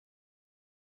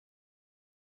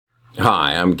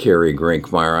Hi, I'm Kerry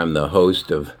Grinkmeyer. I'm the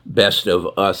host of Best of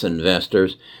Us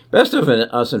Investors. Best of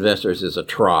Us Investors is a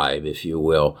tribe, if you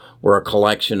will. We're a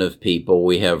collection of people.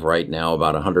 We have right now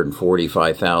about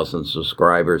 145,000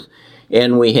 subscribers,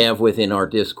 and we have within our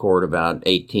Discord about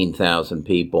 18,000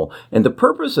 people. And the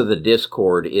purpose of the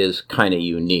Discord is kind of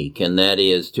unique, and that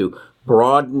is to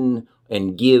broaden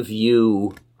and give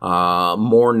you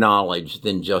more knowledge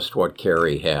than just what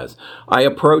Kerry has. I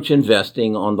approach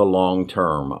investing on the long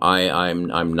term.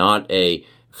 I'm not a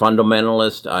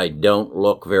fundamentalist. I don't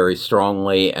look very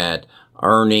strongly at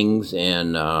earnings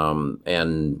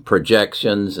and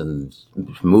projections and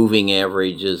moving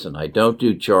averages, and I don't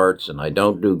do charts, and I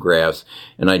don't do graphs,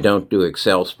 and I don't do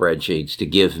Excel spreadsheets to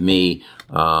give me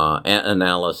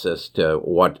analysis to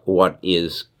what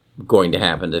is going to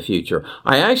happen in the future.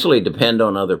 I actually depend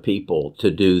on other people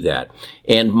to do that.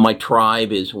 And my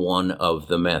tribe is one of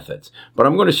the methods. But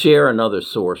I'm going to share another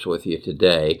source with you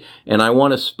today. And I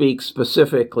want to speak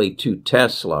specifically to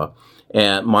Tesla,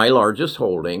 my largest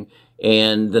holding,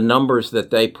 and the numbers that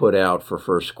they put out for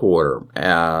first quarter.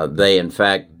 They, in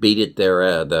fact, beat it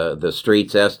the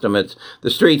Street's estimates. The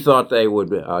Street thought they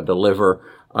would deliver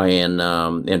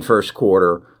in first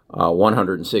quarter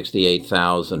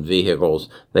 168,000 vehicles.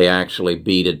 They actually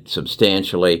beat it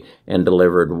substantially and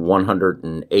delivered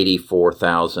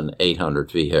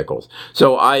 184,800 vehicles.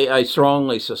 So I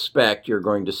strongly suspect you're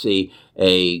going to see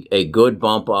a good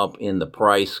bump up in the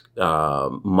price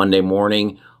Monday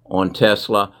morning on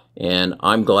Tesla. And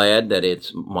I'm glad that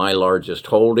it's my largest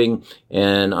holding,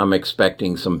 and I'm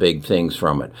expecting some big things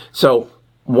from it. So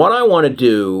what I want to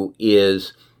do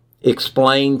is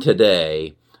explain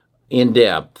today in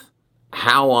depth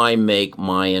how I make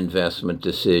my investment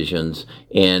decisions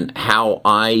and how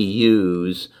I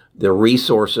use the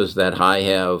resources that I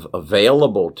have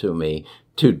available to me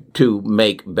to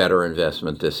make better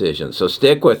investment decisions. So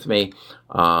stick with me.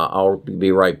 I'll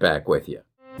be right back with you.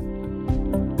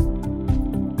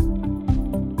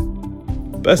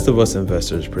 Best of Us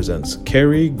Investors presents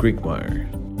Kerry Grinkmeyer.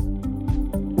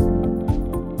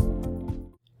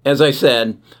 As I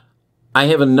said, I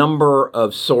have a number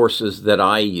of sources that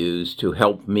I use to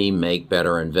help me make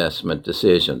better investment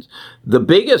decisions. The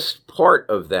biggest part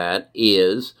of that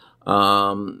is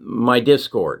my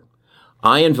Discord.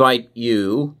 I invite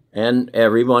you and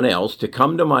everyone else to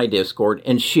come to my Discord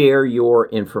and share your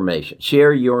information,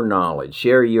 share your knowledge,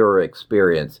 share your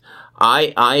experience.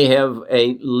 I have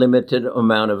a limited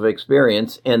amount of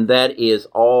experience, and that is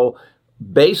all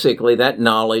basically that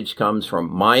knowledge comes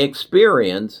from my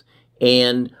experience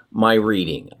and my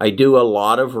reading. I do a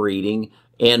lot of reading,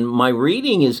 and my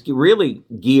reading is really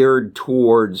geared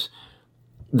towards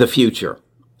the future.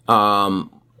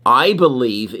 I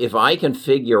believe if I can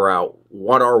figure out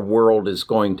what our world is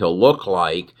going to look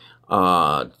like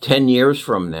 10 years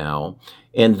from now,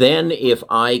 and then if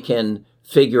I can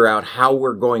figure out how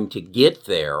we're going to get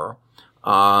there,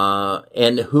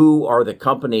 and who are the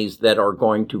companies that are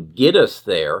going to get us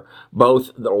there,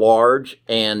 both the large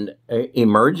and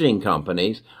emerging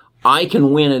companies, I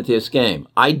can win at this game.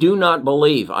 I do not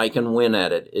believe I can win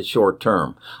at it short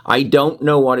term. I don't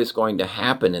know what is going to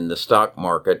happen in the stock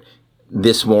market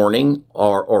this morning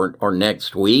or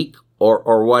next week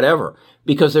or whatever,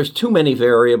 because there's too many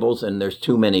variables and there's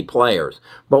too many players.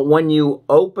 But when you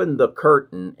open the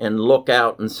curtain and look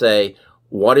out and say,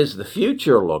 what does the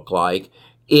future look like?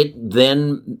 It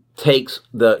then takes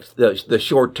the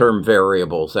short-term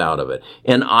variables out of it.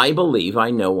 And I believe I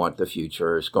know what the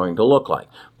future is going to look like.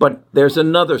 But there's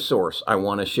another source I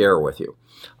want to share with you.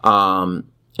 And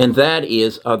that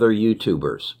is other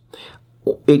YouTubers.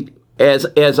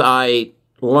 As I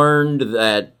learned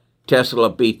that Tesla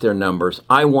beat their numbers,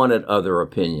 I wanted other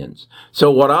opinions. So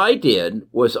what I did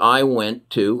was I went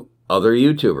to other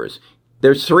YouTubers.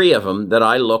 There's 3 of them that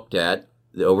I looked at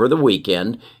over the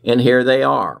weekend, and here they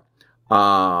are.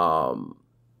 Rob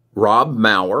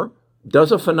Maurer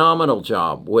does a phenomenal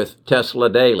job with Tesla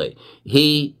Daily.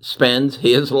 He spends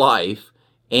his life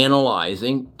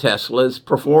analyzing Tesla's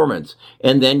performance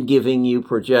and then giving you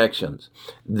projections.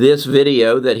 This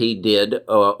video that he did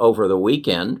over the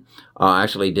weekend,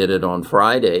 actually did it on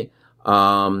Friday,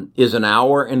 is an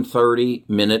hour and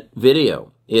 30-minute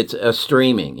video. It's a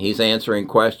streaming. He's answering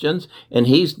questions, and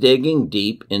he's digging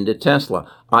deep into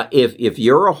Tesla. If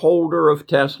you're a holder of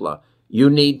Tesla, you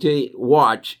need to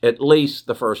watch at least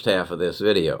the first half of this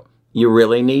video. You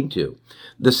really need to.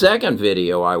 The second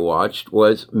video I watched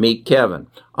was Meet Kevin.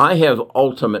 I have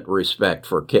ultimate respect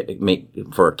for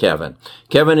Kevin.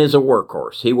 Kevin is a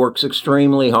workhorse. He works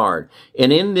extremely hard.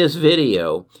 And in this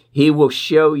video, he will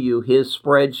show you his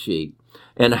spreadsheet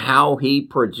and how he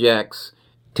projects,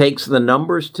 takes the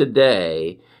numbers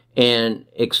today and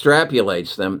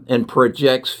extrapolates them and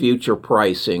projects future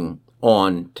pricing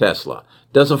on Tesla.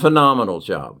 Does a phenomenal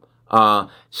job.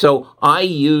 So I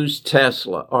use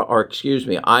Tesla,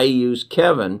 I use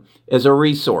Kevin as a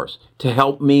resource to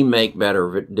help me make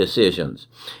better decisions.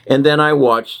 And then I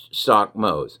watched Stock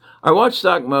Mo's. I watched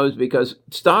Stock Mo's because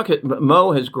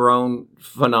Mo has grown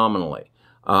phenomenally.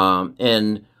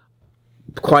 And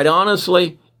quite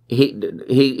honestly,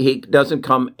 he doesn't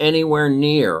come anywhere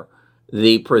near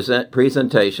the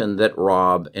presentation that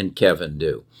Rob and Kevin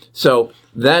do. So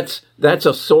that's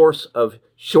a source of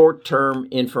short-term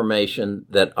information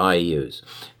that I use.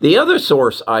 The other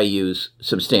source I use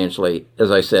substantially,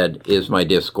 as I said, is my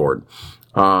Discord.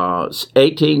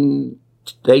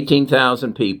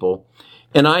 18,000 people.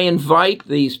 And I invite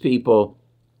these people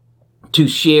to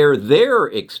share their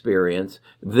experience,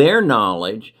 their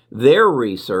knowledge, their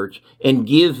research, and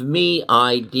give me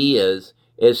ideas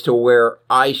as to where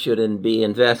I should be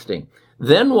investing.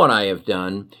 Then what I have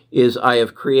done is I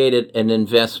have created an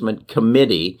investment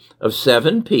committee of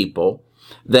 7 people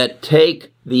that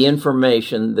take the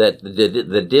information that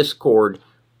the Discord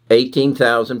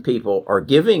 18,000 people are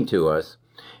giving to us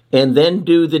and then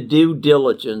do the due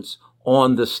diligence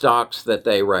on the stocks that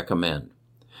they recommend.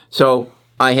 So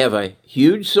I have a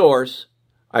huge source.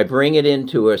 I bring it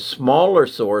into a smaller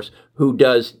source who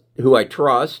I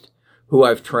trust, who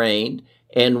I've trained,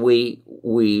 and we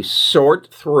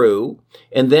sort through,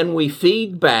 and then we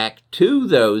feed back to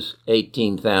those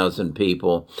 18,000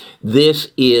 people.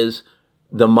 This is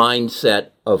the mindset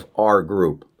of our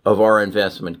group, of our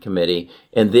investment committee,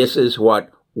 and this is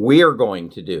what we're going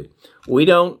to do. We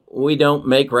don't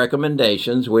make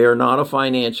recommendations. We are not a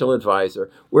financial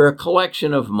advisor. We're a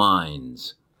collection of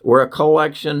minds. We're a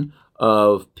collection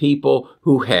of people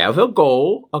who have a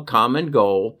goal, a common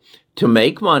goal, to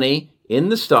make money in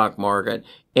the stock market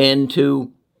and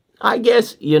to, I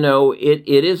guess, it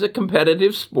is a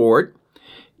competitive sport,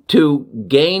 to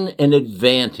gain an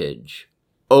advantage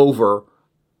over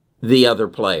the other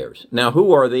players. Now,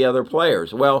 who are the other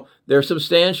players? Well, they're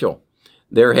substantial.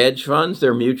 They're hedge funds,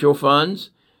 they're mutual funds,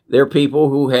 they're people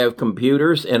who have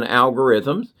computers and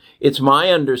algorithms. It's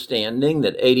my understanding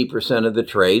that 80% of the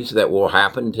trades that will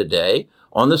happen today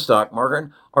on the stock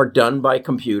market are done by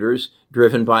computers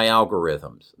driven by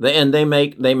algorithms. They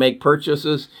make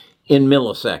purchases in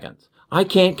milliseconds. I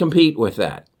can't compete with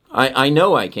that. I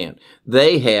know I can't.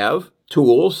 They have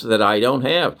tools that I don't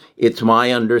have. It's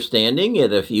my understanding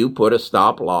that if you put a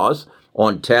stop loss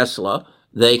on Tesla,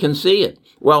 they can see it.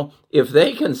 Well, if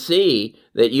they can see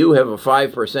that you have a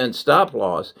 5% stop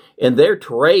loss and they're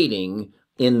trading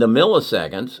in the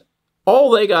milliseconds, all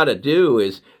they got to do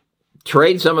is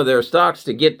trade some of their stocks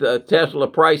to get the Tesla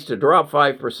price to drop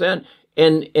 5%,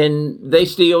 and they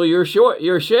steal your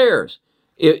shares.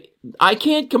 I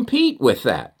can't compete with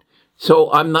that,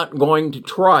 so I'm not going to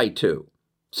try to.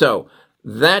 So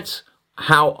that's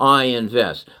how I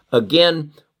invest.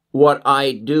 Again, what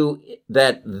I do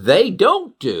that they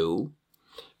don't do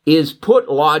is put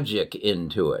logic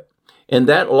into it. And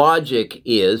that logic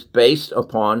is based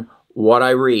upon what I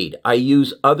read. I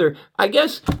use I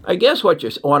guess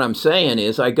what I'm saying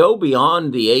is I go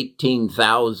beyond the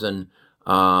 18,000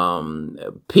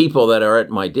 people that are at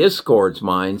my Discord's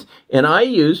minds, and I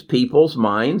use people's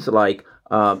minds like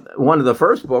one of the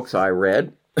first books I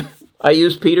read, I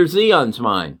used Peter Zion's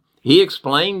mind. He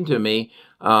explained to me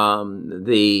how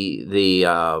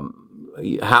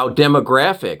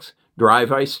demographics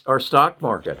drive our stock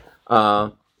market.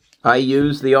 I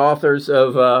use the authors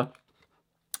of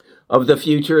The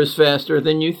Future is Faster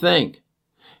Than You Think.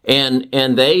 And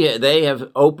they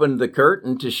have opened the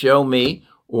curtain to show me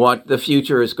what the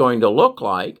future is going to look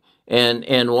like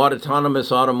and what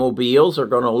autonomous automobiles are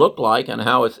going to look like and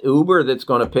how it's Uber that's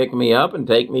going to pick me up and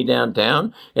take me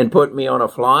downtown and put me on a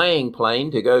flying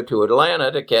plane to go to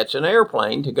Atlanta to catch an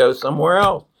airplane to go somewhere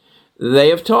else. They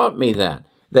have taught me that.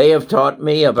 They have taught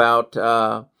me about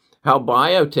how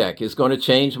biotech is going to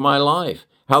change my life,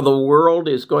 how the world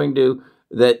is going to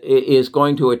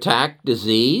attack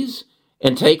disease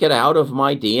and take it out of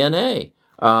my DNA.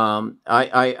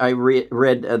 I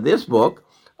read this book,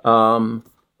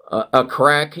 A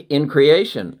Crack in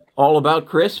Creation, all about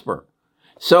CRISPR.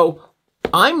 So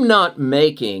I'm not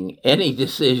making any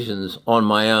decisions on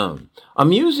my own.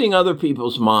 I'm using other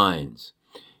people's minds.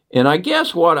 And I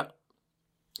guess what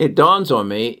it dawns on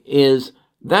me is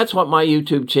that's what my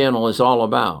YouTube channel is all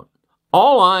about.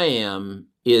 All I am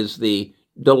is the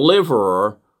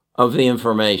deliverer of the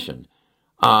information.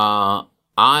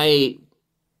 I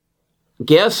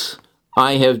guess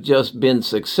I have just been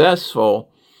successful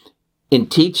in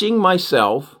teaching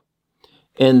myself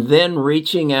and then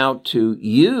reaching out to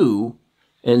you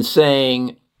and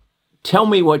saying, tell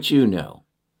me what you know.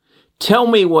 Tell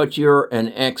me what you're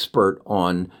an expert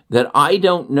on that I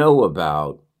don't know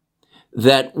about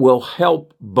that will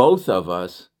help both of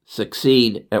us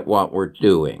succeed at what we're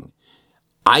doing.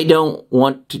 I don't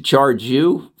want to charge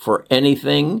you for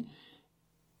anything,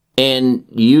 and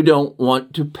you don't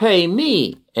want to pay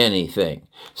me anything.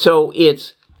 So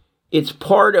it's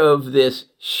part of this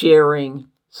sharing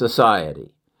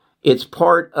society. It's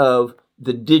part of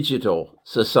the digital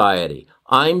society.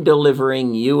 I'm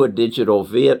delivering you a digital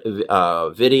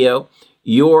video.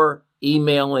 You're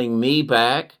emailing me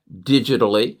back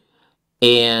digitally,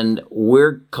 and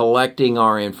we're collecting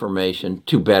our information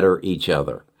to better each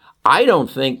other. I don't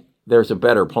think there's a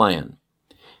better plan.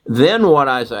 Then what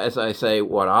I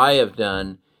have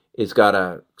done is got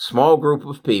a small group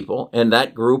of people, and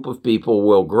that group of people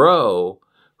will grow,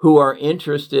 who are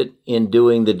interested in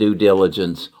doing the due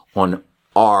diligence on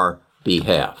our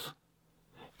behalf.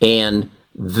 And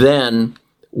then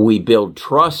we build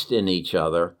trust in each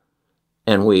other,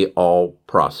 and we all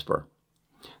prosper.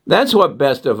 That's what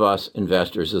Best of Us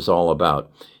Investors is all about.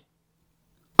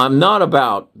 I'm not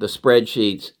about the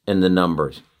spreadsheets and the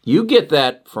numbers. You get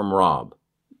that from Rob.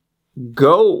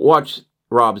 Go watch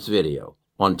Rob's video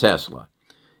on Tesla.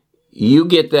 You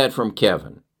get that from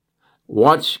Kevin.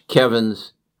 Watch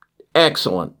Kevin's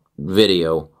excellent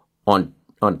video on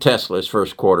Tesla's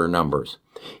first quarter numbers.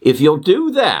 If you'll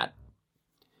do that,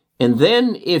 and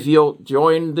then if you'll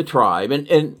join the tribe,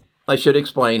 and I should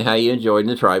explain how you join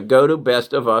the tribe, go to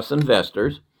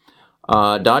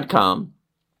bestofusinvestors.com.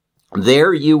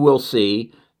 There you will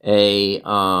see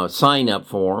a sign-up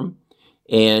form,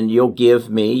 and you'll give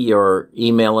me your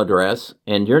email address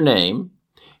and your name,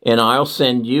 and I'll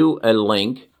send you a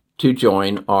link to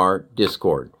join our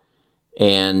Discord.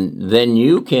 And then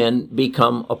you can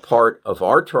become a part of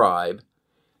our tribe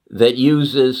that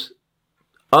uses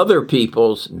other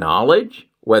people's knowledge,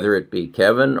 whether it be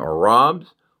Kevin or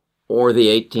Rob's, or the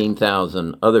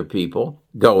 18,000 other people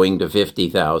going to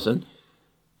 50,000,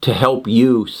 to help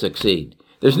you succeed.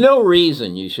 There's no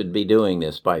reason you should be doing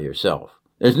this by yourself.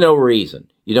 There's no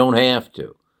reason. You don't have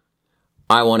to.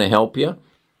 I want to help you.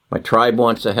 My tribe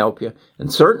wants to help you.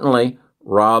 And certainly,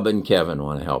 Rob and Kevin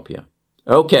want to help you.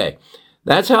 Okay,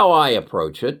 that's how I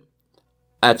approach it.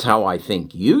 That's how I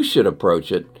think you should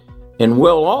approach it. And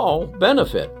we'll all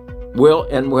benefit.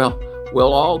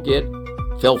 We'll all get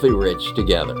filthy rich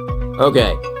together.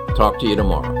 Okay, talk to you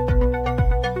tomorrow.